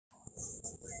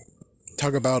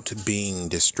talk about being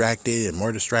distracted and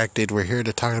more distracted. We're here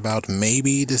to talk about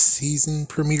maybe the season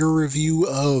premiere review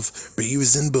of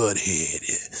Beavis and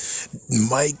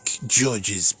Butthead. Mike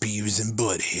Judge's Beavis and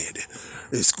Butthead,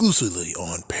 exclusively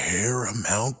on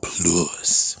Paramount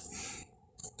Plus.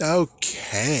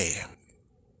 Okay,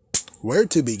 where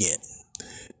to begin?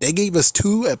 They gave us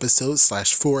 2 episodes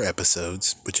 / 4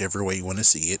 episodes, whichever way you want to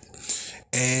see it.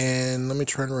 And let me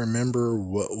try to remember,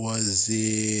 what was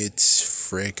it?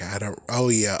 Frick,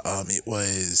 it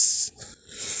was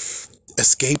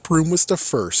Escape Room was the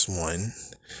first one.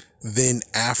 Then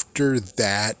after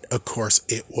that, of course,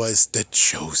 it was The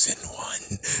Chosen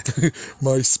One,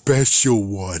 my special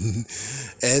one.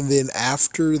 And then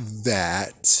after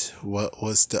that, what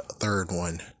was the third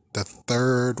one? The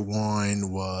third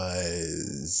one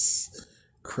was...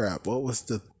 Crap, what was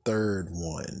the third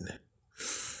one?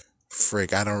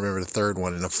 Frick, I don't remember the third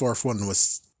one. And the fourth one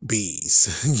was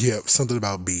bees. Yep, something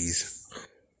about bees.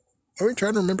 Are we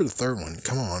trying to remember the third one?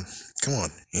 Come on. It's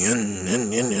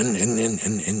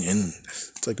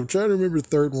like I'm trying to remember the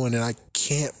third one and I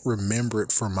can't remember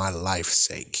it for my life's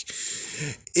sake.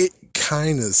 It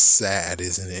kind of sad,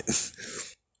 isn't it?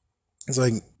 It's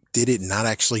like, did it not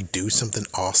actually do something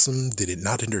awesome? Did it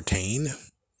not entertain?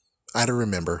 I don't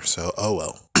remember, so oh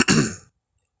well.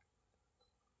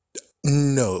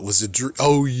 No, it was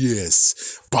oh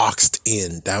yes, Boxed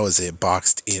In. That was it,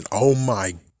 Boxed In. Oh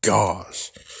my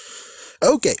gosh.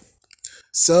 Okay,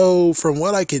 so from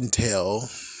what I can tell,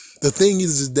 the thing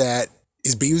is that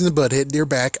Beavis and Butthead, they're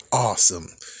back, awesome.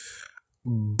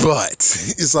 But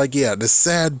it's like, yeah, the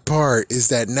sad part is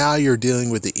that now you're dealing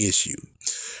with the issue.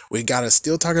 We gotta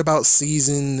still talk about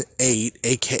season 8,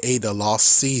 aka the lost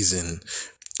season,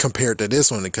 compared to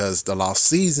this one, because the lost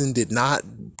season did not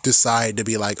decide to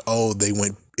be like, oh, they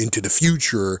went into the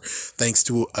future thanks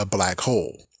to a black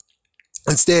hole.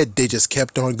 Instead, they just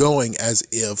kept on going as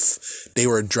if they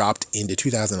were dropped into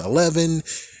 2011.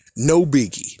 No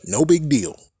biggie, no big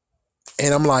deal.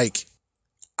 And I'm like,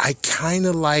 I kind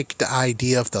of like the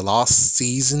idea of the lost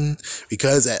season,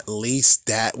 because at least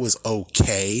that was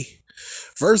okay.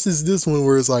 Versus this one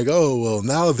where it's like, oh, well,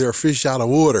 now they're fish out of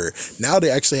water. Now they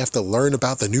actually have to learn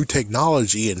about the new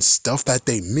technology and stuff that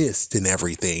they missed and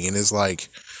everything. And it's like,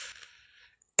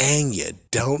 and you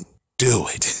don't do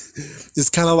it. It's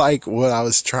kind of like what I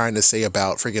was trying to say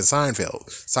about freaking Seinfeld.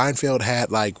 Seinfeld had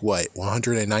like, what,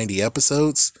 190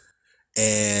 episodes?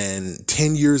 And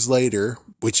 10 years later,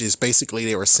 which is basically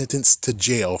they were sentenced to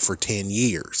jail for 10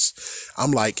 years.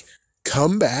 I'm like,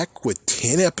 come back with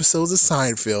 10 episodes of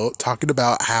Seinfeld talking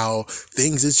about how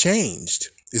things have changed.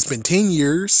 It's been 10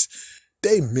 years.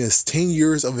 They missed 10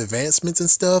 years of advancements and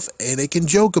stuff, and they can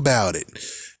joke about it.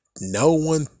 No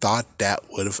one thought that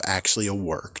would have actually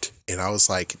worked. And I was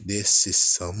like, this is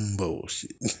some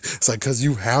bullshit. It's like, because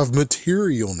you have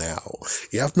material now.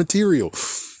 You have material.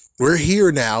 We're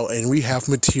here now, and we have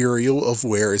material of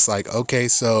where it's like, okay,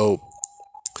 so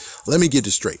let me get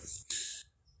this straight.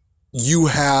 You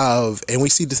have, and we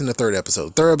see this in the third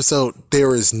episode. Third episode,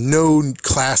 there is no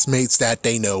classmates that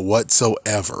they know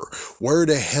whatsoever. Where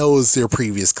the hell is their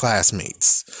previous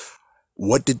classmates?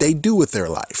 What did they do with their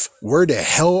life? Where the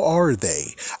hell are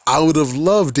they? I would have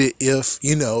loved it if,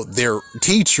 you know, their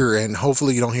teacher, and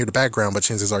hopefully you don't hear the background, but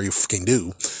chances are you fucking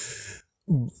do.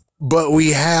 But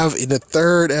we have, in the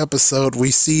third episode, we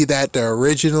see that the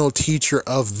original teacher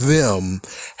of them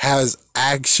has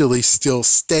actually still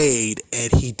stayed,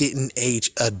 and he didn't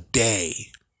age a day.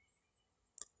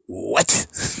 What?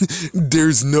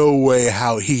 There's no way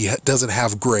how he doesn't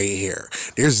have gray hair.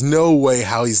 There's no way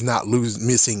how he's not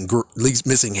missing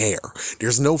hair.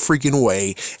 There's no freaking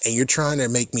way. And you're trying to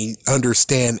make me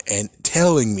understand and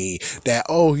telling me that,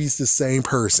 oh, he's the same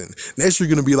person. Next, you're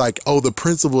going to be like, oh, the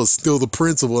principal is still the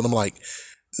principal. And I'm like,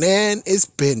 man, it's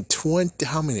been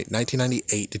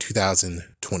 1998 to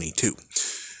 2022.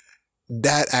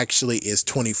 That actually is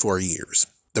 24 years.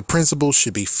 The principal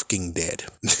should be fucking dead.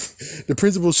 The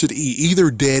principal should be either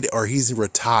dead or he's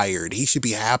retired. He should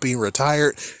be happy and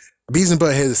retired. Beavis and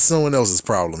Butthead is someone else's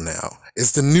problem now.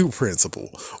 It's the new principal,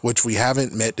 which we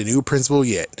haven't met the new principal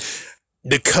yet.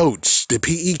 The coach, the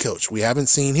PE coach, we haven't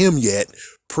seen him yet.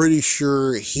 Pretty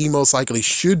sure he most likely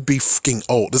should be fucking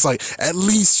old. It's like, at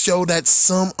least show that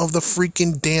some of the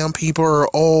freaking damn people are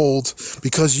old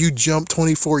because you jumped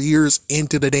 24 years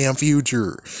into the damn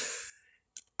future.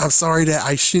 I'm sorry that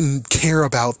I shouldn't care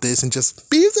about this and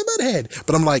just Beavis and Butthead.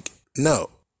 But I'm like,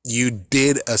 no, you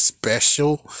did a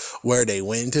special where they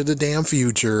went into the damn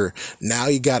future. Now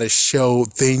you got to show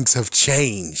things have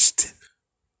changed.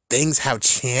 Things have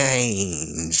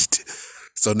changed.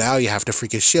 So now you have to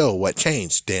freaking show what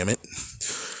changed, damn it.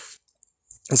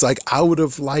 It's like I would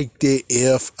have liked it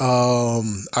if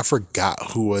I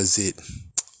forgot who was it,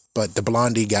 but the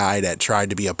blondie guy that tried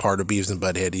to be a part of Beavis and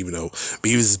Butthead, even though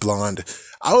Beavis is blonde,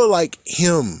 I would like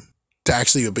him to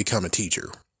actually become a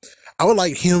teacher. I would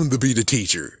like him to be the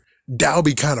teacher. That would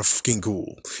be kind of freaking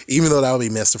cool. Even though that would be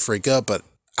messed the freak up, but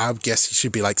I guess he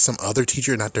should be like some other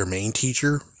teacher, not their main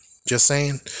teacher. Just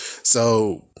saying.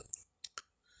 So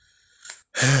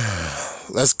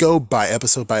let's go by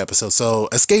episode by episode. So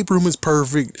escape room is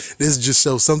perfect. This just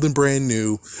shows something brand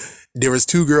new. There was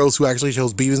two girls who actually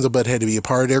chose Beavis and Butthead to be a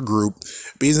part of their group.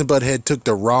 Beavis and Butthead took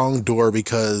the wrong door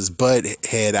because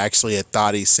Butthead actually had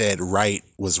thought he said right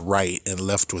was right and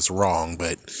left was wrong.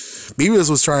 But Beavis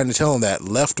was trying to tell him that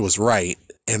left was right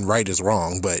and right is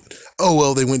wrong. But oh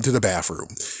well, they went to the bathroom.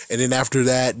 And then after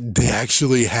that, they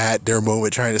actually had their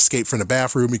moment trying to escape from the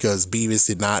bathroom because Beavis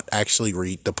did not actually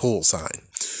read the pull sign.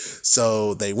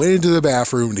 So they went into the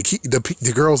bathroom.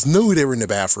 The girls knew they were in the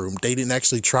bathroom. They didn't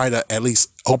actually try to at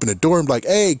least open the door and be like,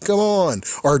 hey, come on.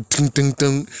 Or ding, ding,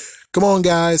 ding. Come on,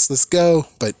 guys, let's go.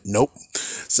 But nope.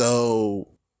 So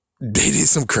they did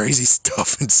some crazy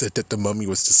stuff and said that the mummy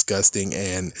was disgusting.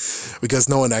 And because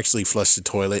no one actually flushed the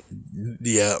toilet.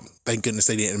 Yeah, thank goodness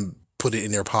they didn't put it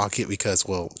in their pocket because,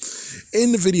 well,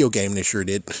 in the video game, they sure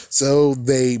did. So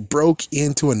they broke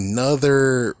into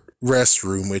another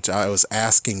restroom, which I was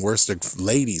asking where's the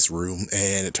ladies room,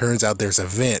 and it turns out there's a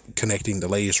vent connecting the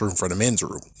ladies room from the men's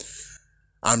room.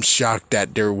 I'm shocked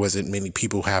that there wasn't many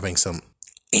people having some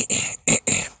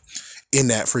in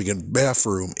that freaking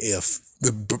bathroom if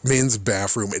the men's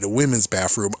bathroom and the women's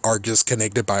bathroom are just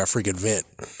connected by a freaking vent.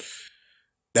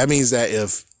 That means that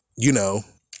if, you know,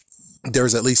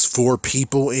 there's at least 4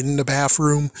 people in the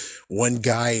bathroom, one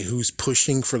guy who's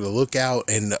pushing for the lookout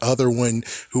and the other one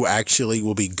who actually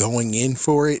will be going in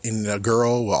for it, and the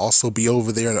girl will also be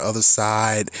over there on the other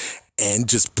side and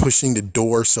just pushing the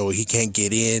door so he can't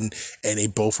get in, and they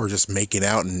both are just making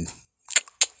out. And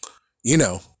you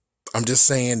know, I'm just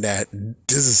saying that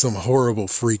this is some horrible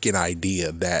freaking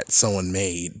idea that someone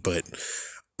made, but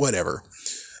whatever.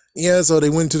 Yeah, so they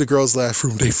went to the girls' last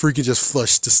room. They freaking just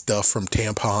flushed the stuff from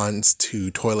tampons to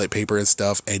toilet paper and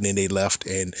stuff, and then they left,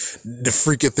 and the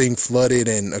freaking thing flooded,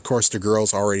 and of course the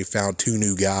girls already found 2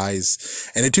 new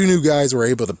guys, and the 2 new guys were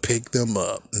able to pick them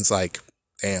up. It's like,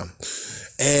 damn.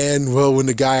 And well, when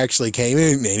the guy actually came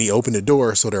in and he opened the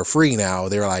door, so they're free now,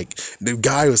 they're like, the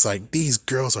guy was like, these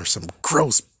girls are some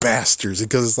gross bastards,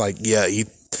 because it's like, yeah, he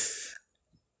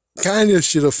kind of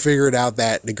should have figured out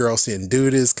that the girls didn't do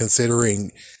this,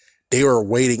 considering they were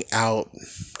waiting out.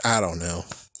 I don't know.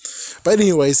 But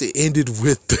anyways, it ended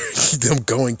with them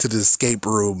going to the escape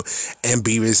room and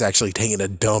Beavis actually taking a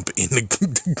dump in the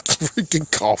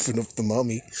freaking coffin of the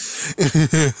mummy.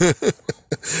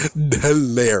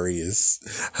 Hilarious.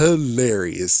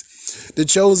 Hilarious. The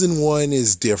Chosen One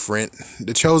is different.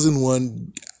 The Chosen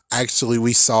One, actually,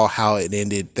 we saw how it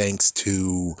ended thanks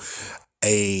to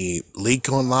a leak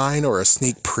online or a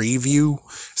sneak preview.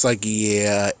 It's like,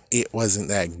 yeah, it wasn't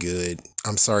that good.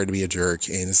 I'm sorry to be a jerk.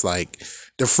 And it's like,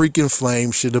 the freaking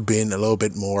flame should have been a little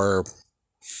bit more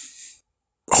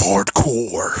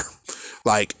hardcore.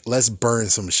 Like, let's burn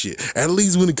some shit. At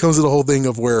least when it comes to the whole thing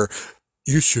of where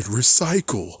you should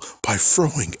recycle by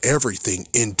throwing everything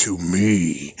into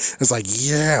me. It's like,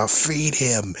 yeah, feed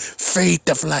him. Feed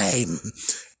the flame.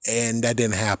 And that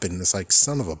didn't happen. It's like,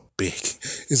 son of a bitch.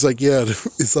 It's like, yeah,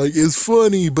 it's like, it's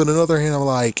funny. But on the other hand, I'm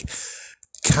like,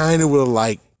 kind of would have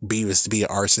liked Beavis to be an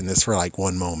arsonist for like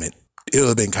one moment. It would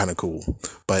have been kind of cool.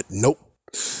 But nope.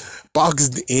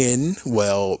 Boxed in,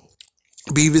 well,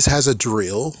 Beavis has a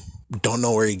drill. Don't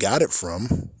know where he got it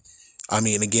from. I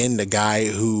mean, again, the guy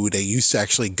who they used to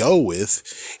actually go with,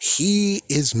 he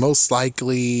is most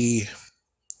likely...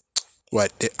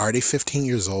 What, are they 15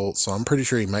 years old? So I'm pretty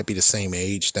sure he might be the same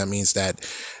age. That means that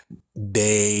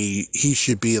he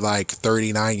should be like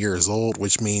 39 years old,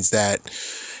 which means that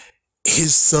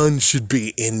his son should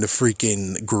be in the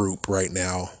freaking group right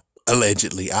now.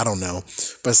 Allegedly, I don't know.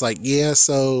 But it's like, yeah,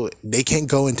 so they can't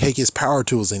go and take his power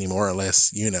tools anymore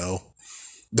unless, you know,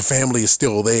 the family is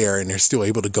still there and they're still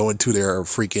able to go into their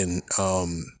freaking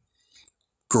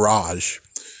garage.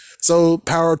 So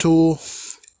power tool...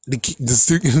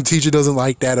 The teacher doesn't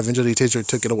like that. Eventually the teacher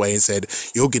took it away and said,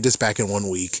 you'll get this back in 1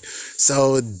 week.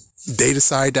 So they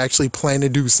decided to actually plan to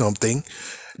do something.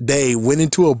 They went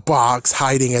into a box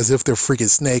hiding as if they're freaking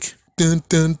Snake. Dun,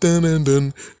 dun, dun, dun,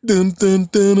 dun, dun, dun,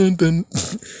 dun, dun, dun.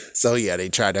 So yeah, they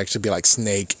tried to actually be like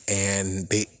Snake, and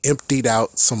they emptied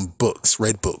out some books,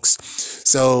 red books.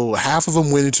 So half of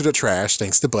them went into the trash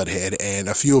thanks to Butthead, and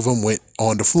a few of them went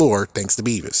on the floor thanks to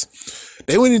Beavis.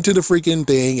 They went into the freaking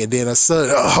thing, and then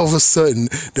all of a sudden,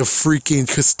 the freaking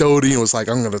custodian was like,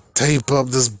 I'm going to tape up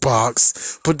this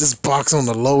box, put this box on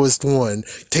the lowest one,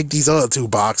 take these other 2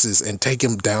 boxes, and take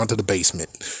them down to the basement.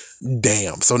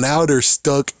 Damn. So now they're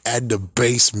stuck at the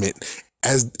basement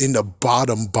as in the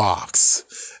bottom box.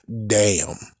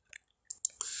 Damn.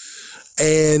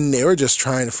 And they were just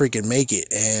trying to freaking make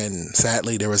it. And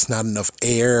sadly, there was not enough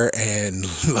air. And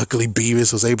luckily,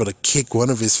 Beavis was able to kick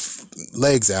one of his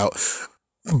legs out.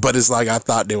 But it's like I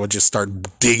thought they would just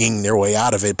start digging their way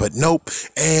out of it. But nope.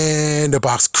 And the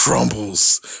box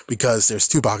crumbles because there's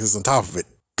 2 boxes on top of it.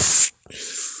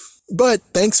 But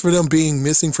thanks for them being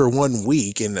missing for 1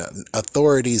 week. And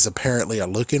authorities apparently are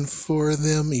looking for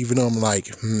them. Even though I'm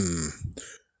like,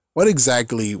 what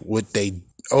exactly would they...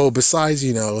 Oh, besides,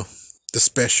 you know... the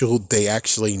special, they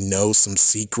actually know some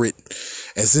secret,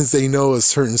 and since they know a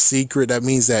certain secret, that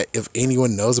means that if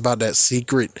anyone knows about that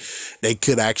secret, they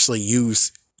could actually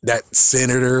use that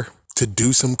senator to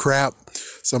do some crap.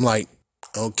 So I'm like,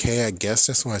 okay, I guess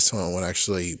that's why someone would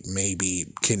actually maybe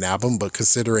kidnap them. But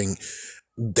considering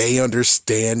they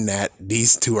understand that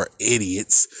these 2 are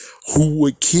idiots, who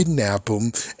would kidnap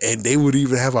them? And they would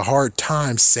even have a hard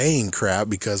time saying crap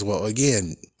because, well,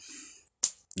 again,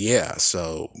 yeah,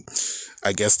 so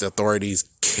I guess the authorities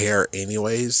care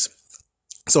anyways.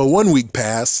 So 1 week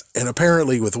passed, and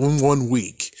apparently within 1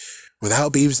 week,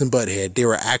 without Beavis and Butthead, they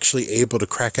were actually able to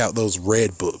crack out those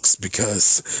red books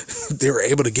because they were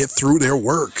able to get through their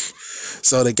work.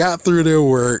 So they got through their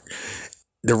work.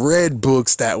 The red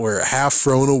books that were half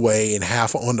thrown away and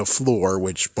half on the floor,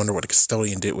 which I wonder what the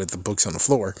custodian did with the books on the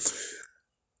floor.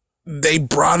 They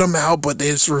brought them out, but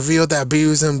it's revealed that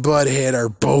Beavis and Butthead are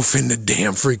both in the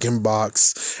damn freaking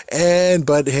box. And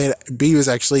Beavis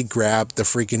actually grabbed the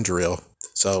freaking drill.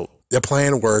 So the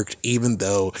plan worked, even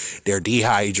though they're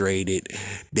dehydrated,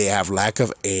 they have lack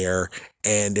of air,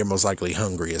 and they're most likely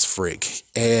hungry as frick.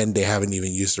 And they haven't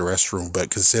even used the restroom.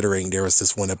 But considering there was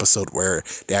this one episode where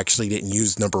they actually didn't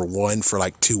use number 1 for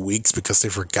like 2 weeks because they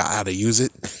forgot how to use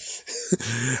it,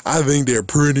 I think they're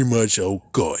pretty much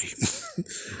okay.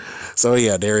 So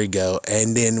yeah, there you go.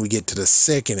 And then we get to the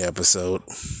second episode,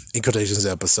 in quotations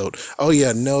episode. Oh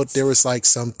yeah, note there was like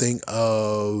something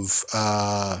of,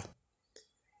 I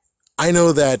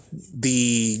know that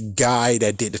the guy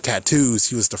that did the tattoos,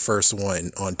 he was the first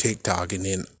one on TikTok. And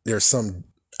then there's some,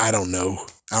 I don't know.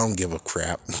 I don't give a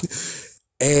crap.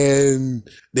 And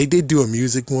they did do a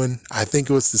music one. I think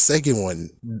it was the second one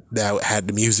that had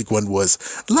the music one was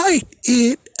Light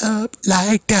It Up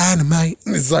Like Dynamite.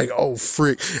 It's like, oh,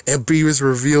 frick. And Beavis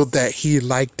revealed that he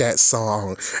liked that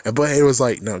song. And Butthead was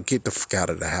like, no, get the fuck out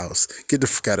of the house. Get the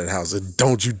fuck out of the house. And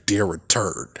don't you dare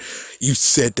return. You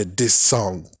said that this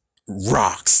song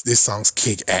rocks. This song's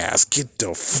kick ass. Get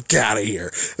the fuck out of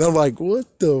here. And I'm like,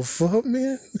 what the fuck,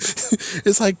 man?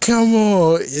 It's like, come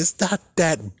on. It's not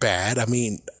that bad. I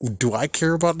mean, do I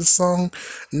care about the song?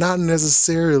 Not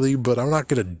necessarily, but I'm not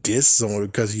gonna diss someone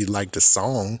because you like the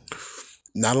song.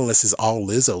 Not unless it's all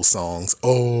Lizzo songs.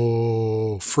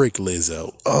 Oh, frick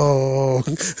Lizzo. Oh,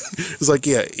 it's like,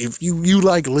 yeah, if you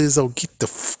like Lizzo, get the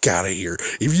fuck out of here.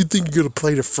 If you think you're going to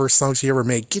play the first song she ever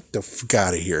made, get the fuck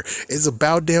out of here. It's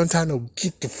about damn time to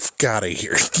get the fuck out of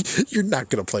here. You're not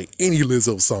going to play any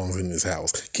Lizzo songs in this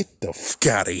house. Get the fuck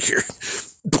out of here.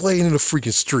 Playing in the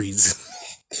freaking streets.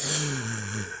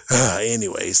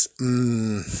 Anyways,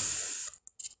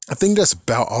 I think that's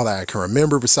about all that I can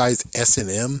remember besides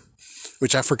S&M.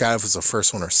 Which I forgot if it was the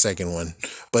first one or second one.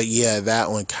 But yeah,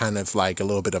 that one kind of like a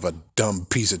little bit of a dumb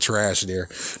piece of trash there.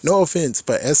 No offense,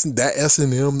 but that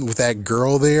S&M with that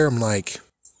girl there, I'm like,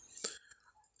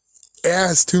 it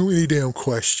has too many damn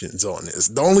questions on this.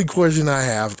 The only question I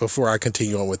have before I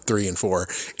continue on with 3 and 4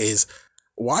 is,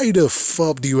 why the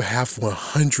fuck do you have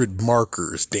 100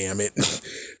 markers, damn it?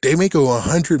 They make a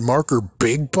 100 marker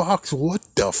big box? What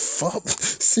the fuck?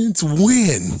 Since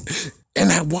when?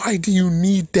 And why do you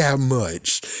need that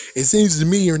much? It seems to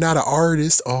me you're not an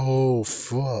artist. Oh,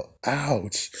 fuck.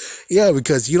 Ouch. Yeah,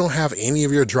 because you don't have any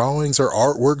of your drawings or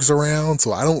artworks around,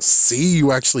 so I don't see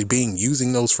you actually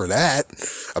using those for that.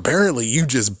 Apparently, you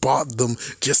just bought them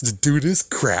just to do this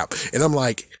crap. And I'm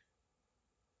like,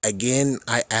 again,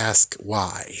 I ask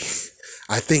why.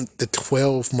 I think the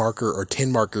 12 marker or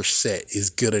 10 marker set is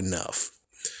good enough.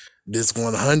 This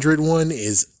 100 one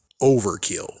is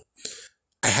overkill.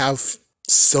 I have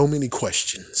so many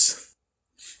questions.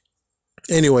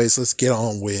 Anyways, let's get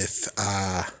on with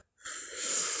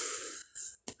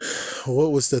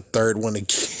what was the third one again?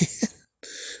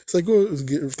 It's like, what was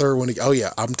the third one again? Oh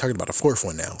yeah, I'm talking about the fourth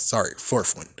one now. Sorry,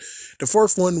 fourth one. The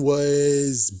fourth one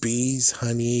was bees,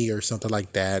 honey, or something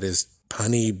like that. Is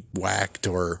honey whacked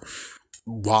or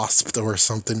wasped or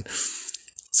something.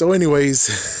 So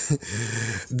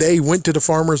anyways, they went to the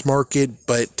farmer's market,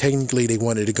 but technically they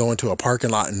wanted to go into a parking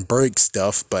lot and break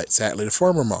stuff, but sadly the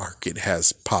farmer market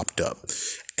has popped up.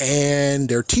 And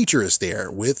their teacher is there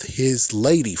with his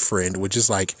lady friend, which is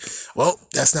like, well,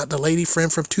 that's not the lady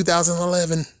friend from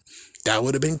 2011. That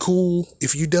would have been cool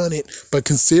if you done it. But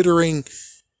considering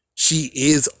she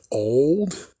is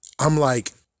old, I'm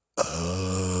like,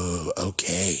 oh,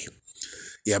 okay.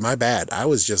 Yeah, my bad. I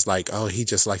was just like, oh, he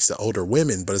just likes the older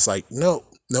women. But it's like, no.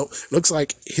 Looks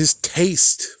like his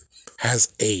taste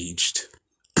has aged.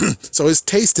 So his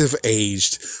taste have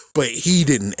aged, but he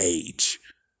didn't age.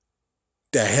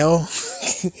 The hell?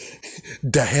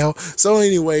 The hell? So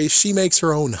anyway, she makes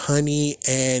her own honey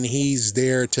and he's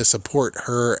there to support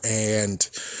her. And,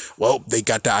 well, they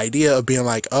got the idea of being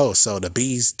like, oh, so the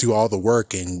bees do all the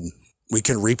work and we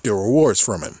can reap the rewards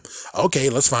from him. Okay,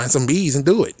 let's find some bees and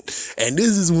do it. And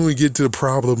this is when we get to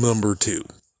problem number 2.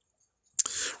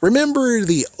 Remember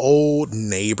the old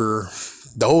neighbor?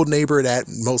 The old neighbor that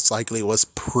most likely was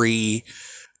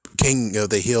pre-King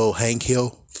of the Hill, Hank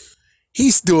Hill?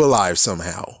 He's still alive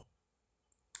somehow.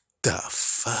 The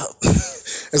fuck?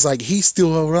 It's like he's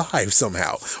still alive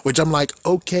somehow. Which I'm like,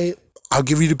 okay, I'll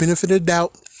give you the benefit of the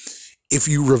doubt. If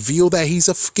you reveal that he's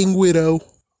a fucking widow,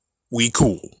 we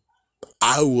cool.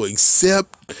 I will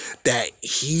accept that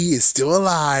he is still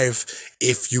alive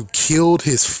if you killed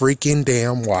his freaking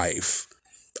damn wife.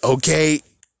 Okay,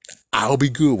 I'll be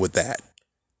good with that.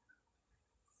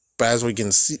 But as we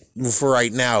can see, for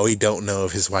right now, we don't know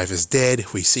if his wife is dead.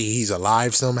 We see he's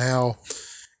alive somehow.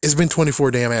 It's been 24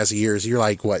 damn ass years. You're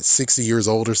like, what, 60 years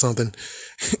old or something?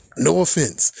 No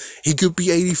offense. He could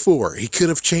be 84. He could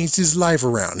have changed his life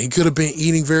around. He could have been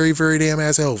eating very, very damn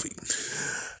ass healthy.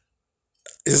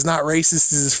 It's not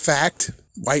racist, it's fact.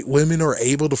 White women are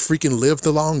able to freaking live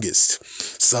the longest.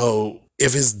 So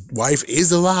if his wife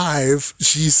is alive,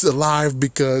 she's alive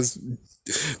because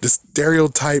the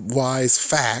stereotype-wise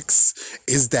facts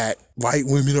is that white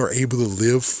women are able to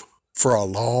live for a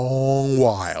long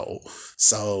while.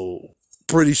 So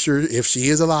pretty sure if she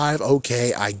is alive,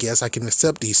 okay, I guess I can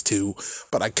accept these two,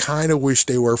 but I kind of wish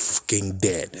they were fucking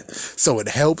dead. So it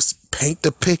helps paint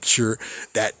the picture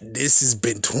that this has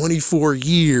been 24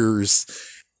 years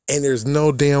and there's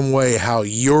no damn way how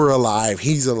you're alive,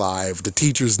 he's alive, the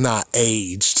teacher's not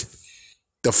aged.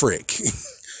 The frick.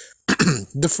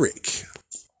 The frick.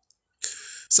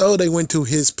 So they went to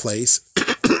his place.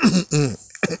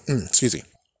 Excuse me.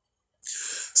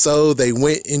 So they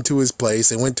went into his place.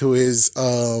 They went to his,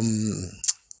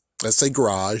 let's say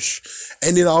garage.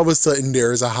 And then all of a sudden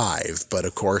there's a hive. But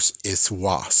of course it's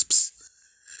wasps.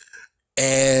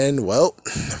 And well,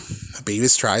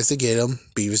 Beavis tries to get him.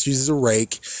 Beavis uses a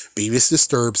rake. Beavis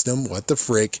disturbs them. What the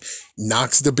frick?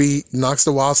 Knocks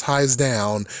the wasp hives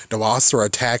down. The wasps are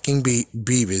attacking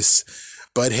Beavis.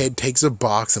 Butthead takes a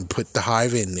box and put the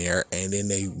hive in there, and then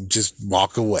they just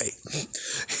walk away.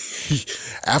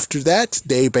 After that,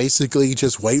 they basically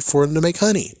just wait for him to make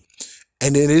honey.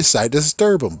 And then they decide to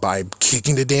disturb him by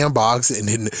kicking the damn box, and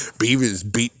then Beavis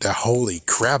beat the holy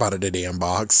crap out of the damn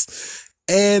box.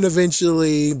 And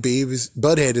eventually,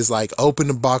 Butthead is like, open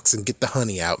the box and get the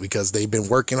honey out because they've been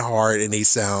working hard and they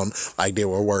sound like they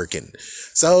were working.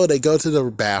 So they go to the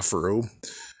bathroom.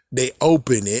 They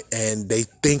open it and they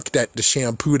think that the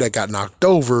shampoo that got knocked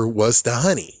over was the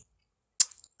honey.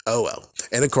 Oh well.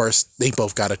 And of course, they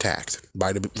both got attacked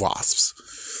by the wasps.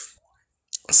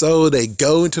 So they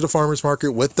go into the farmer's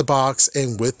market with the box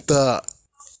and with the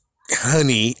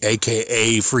honey,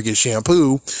 aka freaking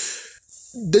shampoo.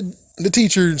 The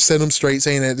teacher set them straight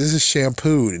saying that this is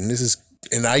shampoo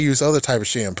and I use other type of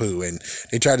shampoo, and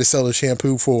they tried to sell the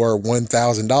shampoo for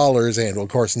 $1,000 and of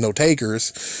course no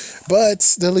takers.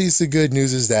 But at least the good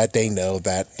news is that they know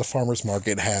that the farmer's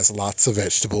market has lots of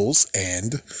vegetables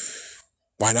and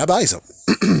why not buy some?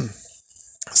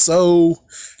 So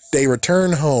they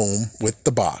return home with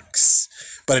the box.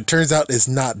 But it turns out it's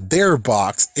not their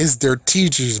box, it's their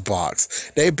teacher's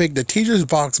box. They picked the teacher's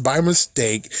box by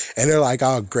mistake, and they're like,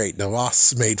 oh great, the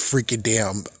wasps made freaking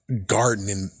damn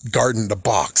garden the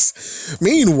box.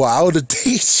 Meanwhile, the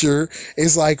teacher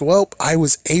is like, well, I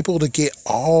was able to get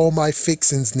all my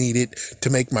fixings needed to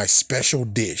make my special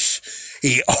dish.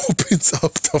 He opens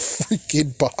up the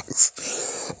freaking box.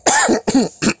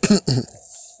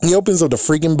 He opens up the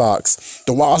freaking box.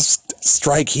 The wasps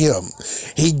strike him.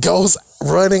 He goes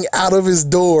running out of his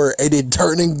door and then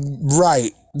turning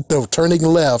right no, turning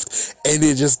left, and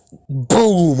it just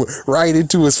boom right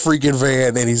into his freaking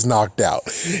van, and he's knocked out.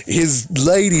 His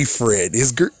lady friend,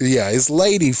 his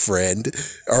lady friend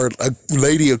or a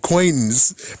lady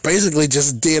acquaintance, basically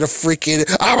just did a freaking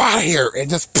 "I'm out of here" and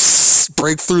just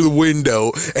break through the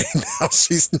window, and now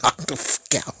she's knocked the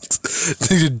fuck out.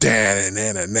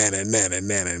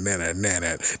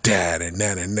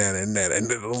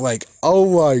 Like, oh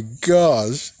my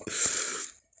gosh.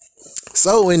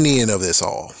 So in the end of this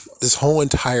whole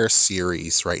entire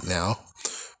series right now,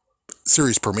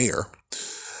 series premiere,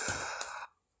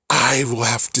 I will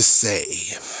have to say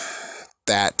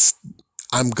that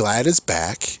I'm glad it's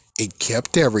back. It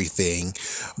kept everything,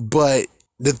 but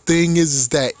the thing is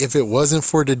that if it wasn't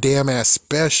for the damn ass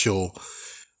special,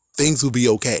 things would be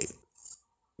okay.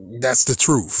 That's the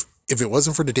truth. If it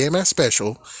wasn't for the damn ass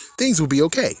special, things would be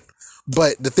okay.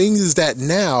 But the thing is that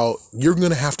now you're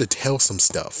going to have to tell some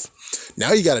stuff.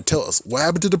 Now you got to tell us what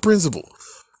happened to the principal.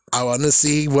 I want to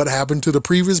see what happened to the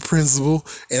previous principal,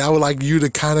 and I would like you to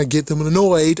kind of get them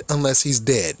annoyed unless he's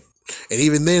dead. And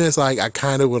even then, it's like I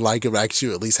kind of would like it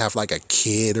actually at least have like a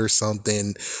kid or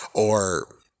something, or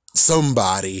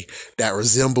somebody that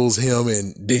resembles him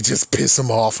and they just piss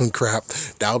him off and crap.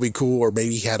 That would be cool. Or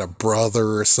maybe he had a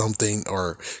brother or something,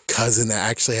 or cousin that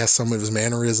actually has some of his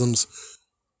mannerisms.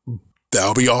 That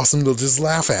would be awesome to just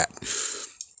laugh at.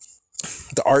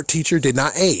 The art teacher did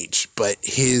not age, but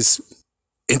his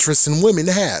interest in women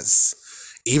has.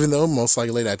 Even though most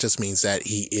likely that just means that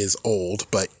he is old,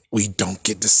 but we don't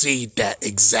get to see that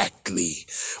exactly.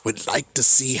 Would like to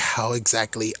see how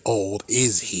exactly old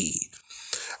is he.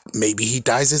 Maybe he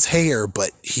dyes his hair,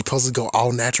 but he's supposed to go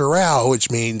all natural, which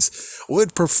means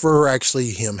would prefer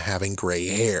actually him having gray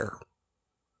hair.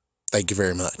 Thank you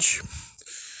very much.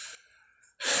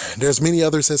 There's many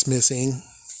others that's missing.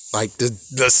 Like,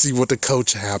 let's see what the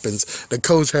coach happens. The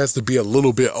coach has to be a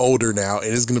little bit older now,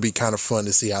 and it's going to be kind of fun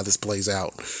to see how this plays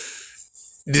out.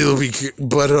 It'll be,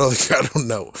 but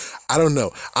I don't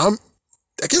know.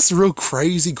 I guess the real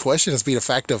crazy question is be the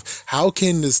fact of how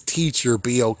can this teacher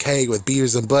be okay with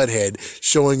Beavis and Butthead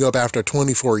showing up after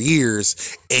 24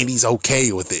 years, and he's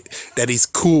okay with it, that he's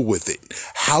cool with it.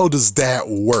 How does that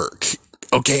work?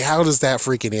 Okay, how does that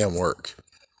freaking work?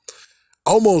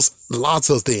 Almost lots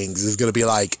of things is going to be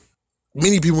like,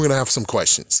 many people are going to have some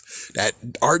questions. That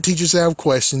art teachers have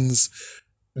questions.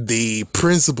 The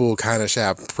principal kind of should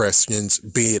have questions,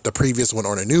 be it the previous one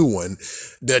or the new one.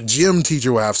 The gym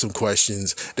teacher will have some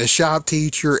questions. The shop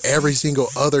teacher, every single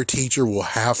other teacher will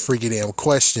have freaking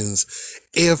questions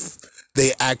if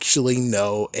they actually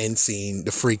know and seen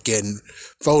the freaking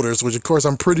folders, which of course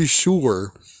I'm pretty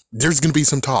sure there's going to be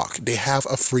some talk. They have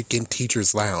a freaking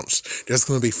teacher's lounge. There's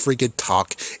going to be freaking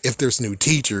talk if there's new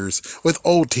teachers with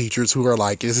old teachers who are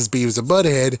like, this is Beavis and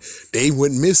Butthead. They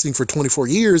went missing for 24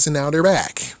 years and now they're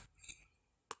back.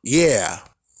 Yeah,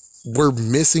 we're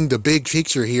missing the big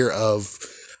picture here of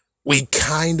we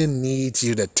kind of need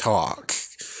you to talk.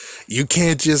 You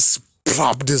can't just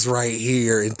plop this right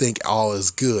here and think all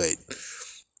is good.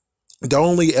 The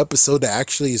only episode that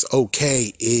actually is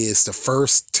okay is the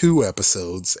first 2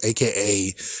 episodes,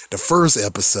 aka the first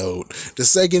episode. The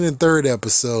second and third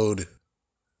episode,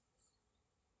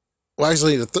 well,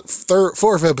 actually the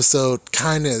fourth episode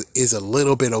kind of is a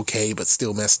little bit okay, but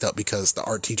still messed up because the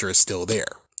art teacher is still there.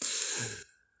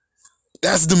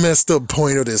 That's the messed up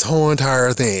point of this whole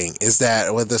entire thing, is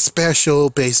that with the special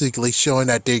basically showing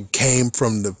that they came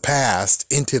from the past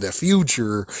into the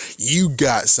future, you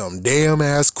got some damn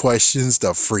ass questions to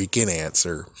freaking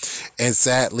answer. And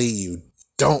sadly, you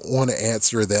don't want to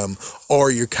answer them, or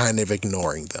you're kind of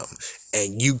ignoring them.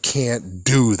 And you can't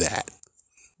do that.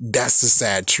 That's the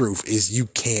sad truth, is you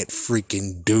can't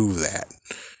freaking do that.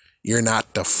 You're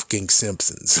not the fucking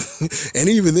Simpsons. And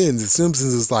even then, the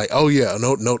Simpsons is like, oh yeah,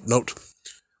 note.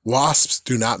 Wasps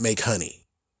do not make honey.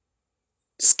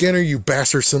 Skinner, you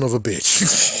bastard son of a bitch.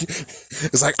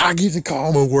 It's like, I get to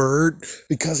call him a word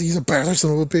because he's a bastard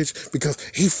son of a bitch because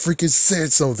he freaking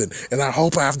said something. And I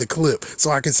hope I have the clip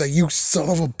so I can say, you son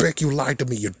of a bitch, you lied to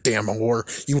me, you damn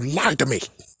whore. You lied to me.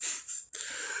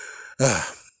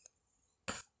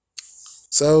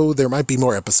 So there might be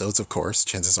more episodes, of course.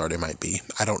 Chances are there might be.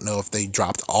 I don't know if they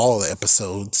dropped all the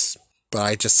episodes, but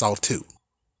I just saw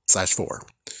 2/4.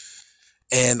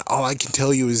 And all I can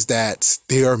tell you is that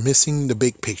they are missing the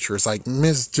big picture. It's like,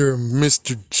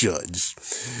 Mr. Judge,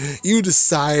 you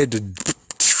decided to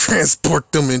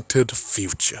transport them into the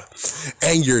future.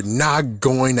 And you're not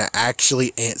going to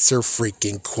actually answer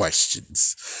freaking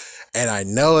questions. And I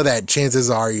know that chances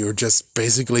are you're just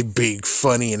basically being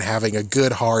funny and having a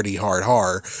good hearty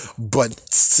hard. But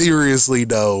seriously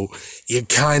though, you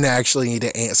kind of actually need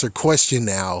to answer questions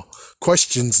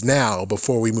now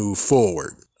before we move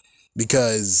forward.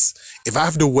 Because if I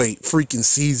have to wait freaking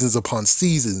seasons upon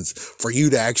seasons for you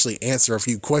to actually answer a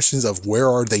few questions of where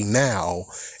are they now,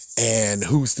 and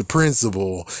who's the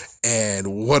principal,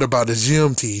 and what about the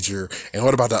gym teacher, and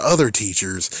what about the other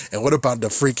teachers, and what about the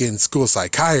freaking school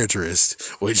psychiatrist,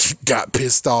 which got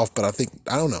pissed off, but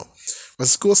I don't know.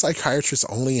 Was school psychiatrist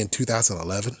only in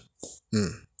 2011?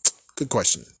 Good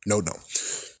question. No.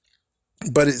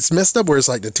 But it's messed up where it's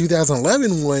like the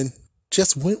 2011 one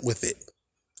just went with it.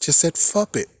 Just said,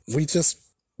 fuck it. We just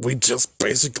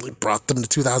basically brought them to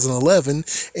 2011,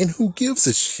 and who gives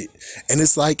a shit? And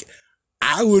it's like,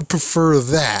 I would prefer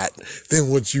that than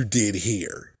what you did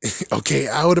here. Okay,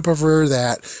 I would prefer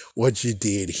that what you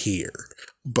did here.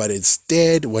 But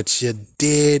instead, what you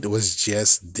did was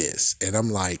just this. And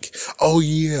I'm like, oh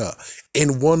yeah.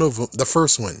 In one of them, the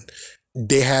first one,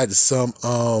 they had some,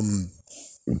 a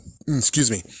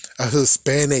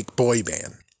Hispanic boy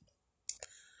band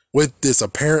with this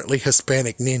apparently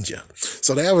Hispanic ninja.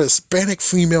 So they have Hispanic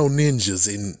female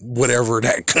ninjas in whatever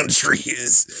that country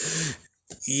is.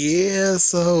 Yeah,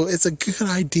 so it's a good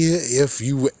idea if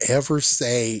you ever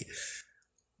say,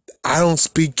 I don't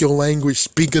speak your language,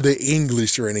 speak of the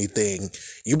English or anything.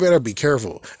 You better be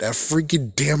careful. That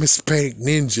freaking damn Hispanic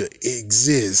ninja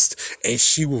exists, and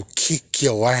she will kick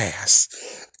your ass.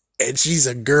 And she's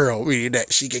a girl, meaning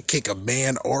that she can kick a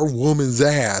man or woman's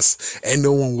ass, and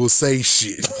no one will say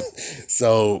shit.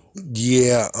 So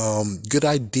yeah, good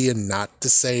idea not to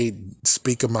say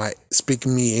speak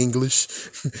me English,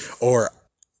 or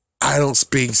I don't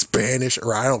speak Spanish,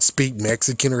 or I don't speak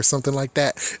Mexican or something like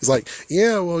that. It's like,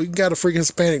 yeah, well, you got a freaking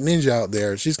Hispanic ninja out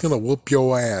there. She's gonna whoop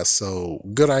your ass. So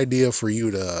good idea for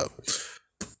you to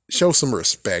show some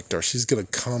respect, or she's gonna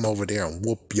come over there and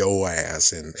whoop your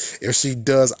ass. And if she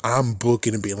does, I'm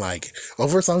booking and being like, well,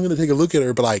 first I'm gonna take a look at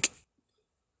her, but like,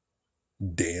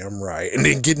 damn right, and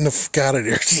then getting the fuck out of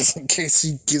there just in case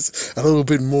she gets a little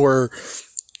bit more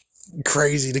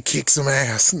crazy to kick some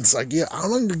ass. And it's like, yeah,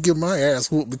 I'm not gonna get my ass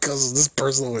whooped because of this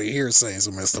person over here saying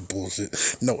some messed up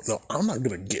bullshit. No, I'm not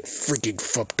gonna get freaking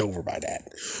fucked over by that.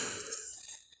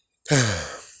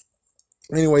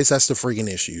 Anyways, that's the freaking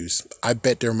issues. I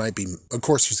bet there might be, of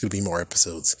course there's gonna be more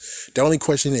episodes. The only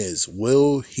question is,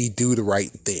 will he do the right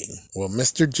thing? Will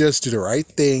Mr. Just do the right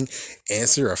thing,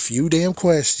 answer a few damn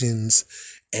questions,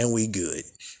 and we good?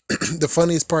 The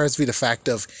funniest part is the fact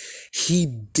of he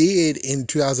did in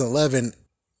 2011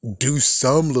 do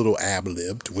some little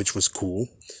ad-libbed, which was cool.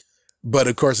 But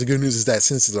of course, the good news is that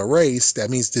since it's a race, that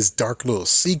means this dark little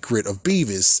secret of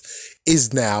Beavis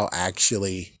is now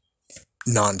actually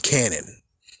non-canon.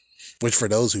 Which for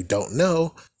those who don't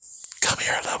know, come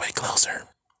here a little bit closer.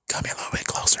 Come here a little bit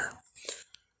closer.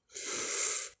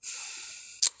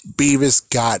 Beavis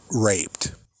got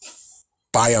raped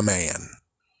by a man.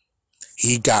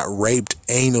 He got raped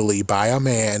anally by a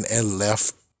man and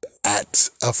left at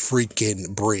a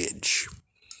freaking bridge.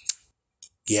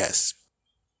 Yes.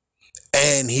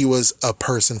 And he was a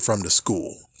person from the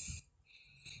school.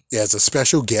 Yes, a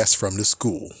special guest from the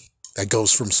school that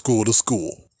goes from school to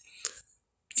school.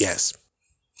 Yes.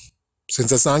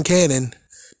 Since that's non-canon,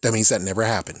 that means that never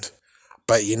happened.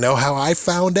 But you know how I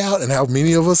found out and how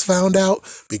many of us found out?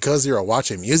 Because they were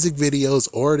watching music videos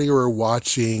or they were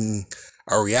watching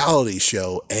a reality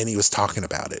show and he was talking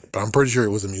about it. But I'm pretty sure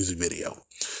it was a music video.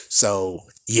 So,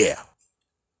 yeah.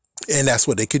 And that's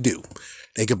what they could do.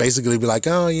 They could basically be like,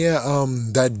 oh yeah,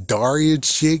 that Daria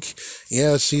chick,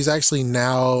 yeah, she's actually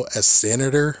now a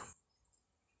senator.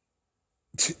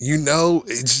 You know,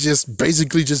 it's just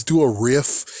basically just do a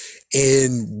riff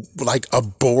in like a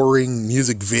boring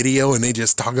music video, and they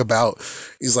just talk about,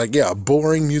 it's like, yeah, a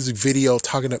boring music video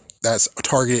that's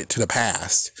targeted to the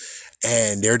past,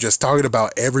 and they're just talking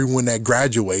about everyone that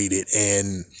graduated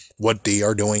and what they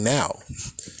are doing now.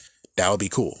 That would be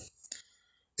cool.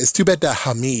 It's too bad that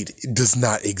Hamid does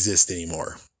not exist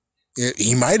anymore.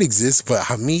 He might exist, but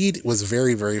Hamid was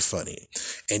very, very funny.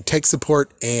 And tech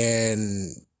support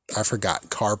and I forgot,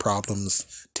 car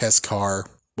problems, test car,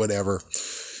 whatever.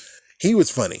 He was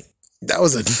funny. That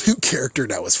was a new character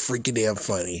that was freaking damn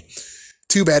funny.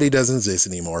 Too bad he doesn't exist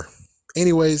anymore.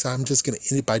 Anyways, I'm just going to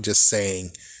end it by just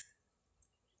saying,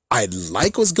 I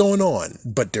like what's going on,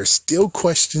 but there's still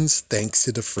questions thanks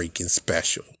to the freaking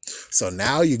special. So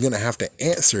now you're going to have to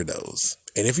answer those.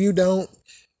 And if you don't,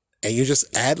 and you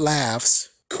just add laughs,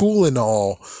 cool and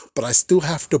all, but I still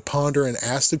have to ponder and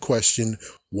ask the question,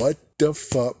 what the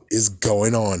fuck is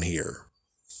going on here?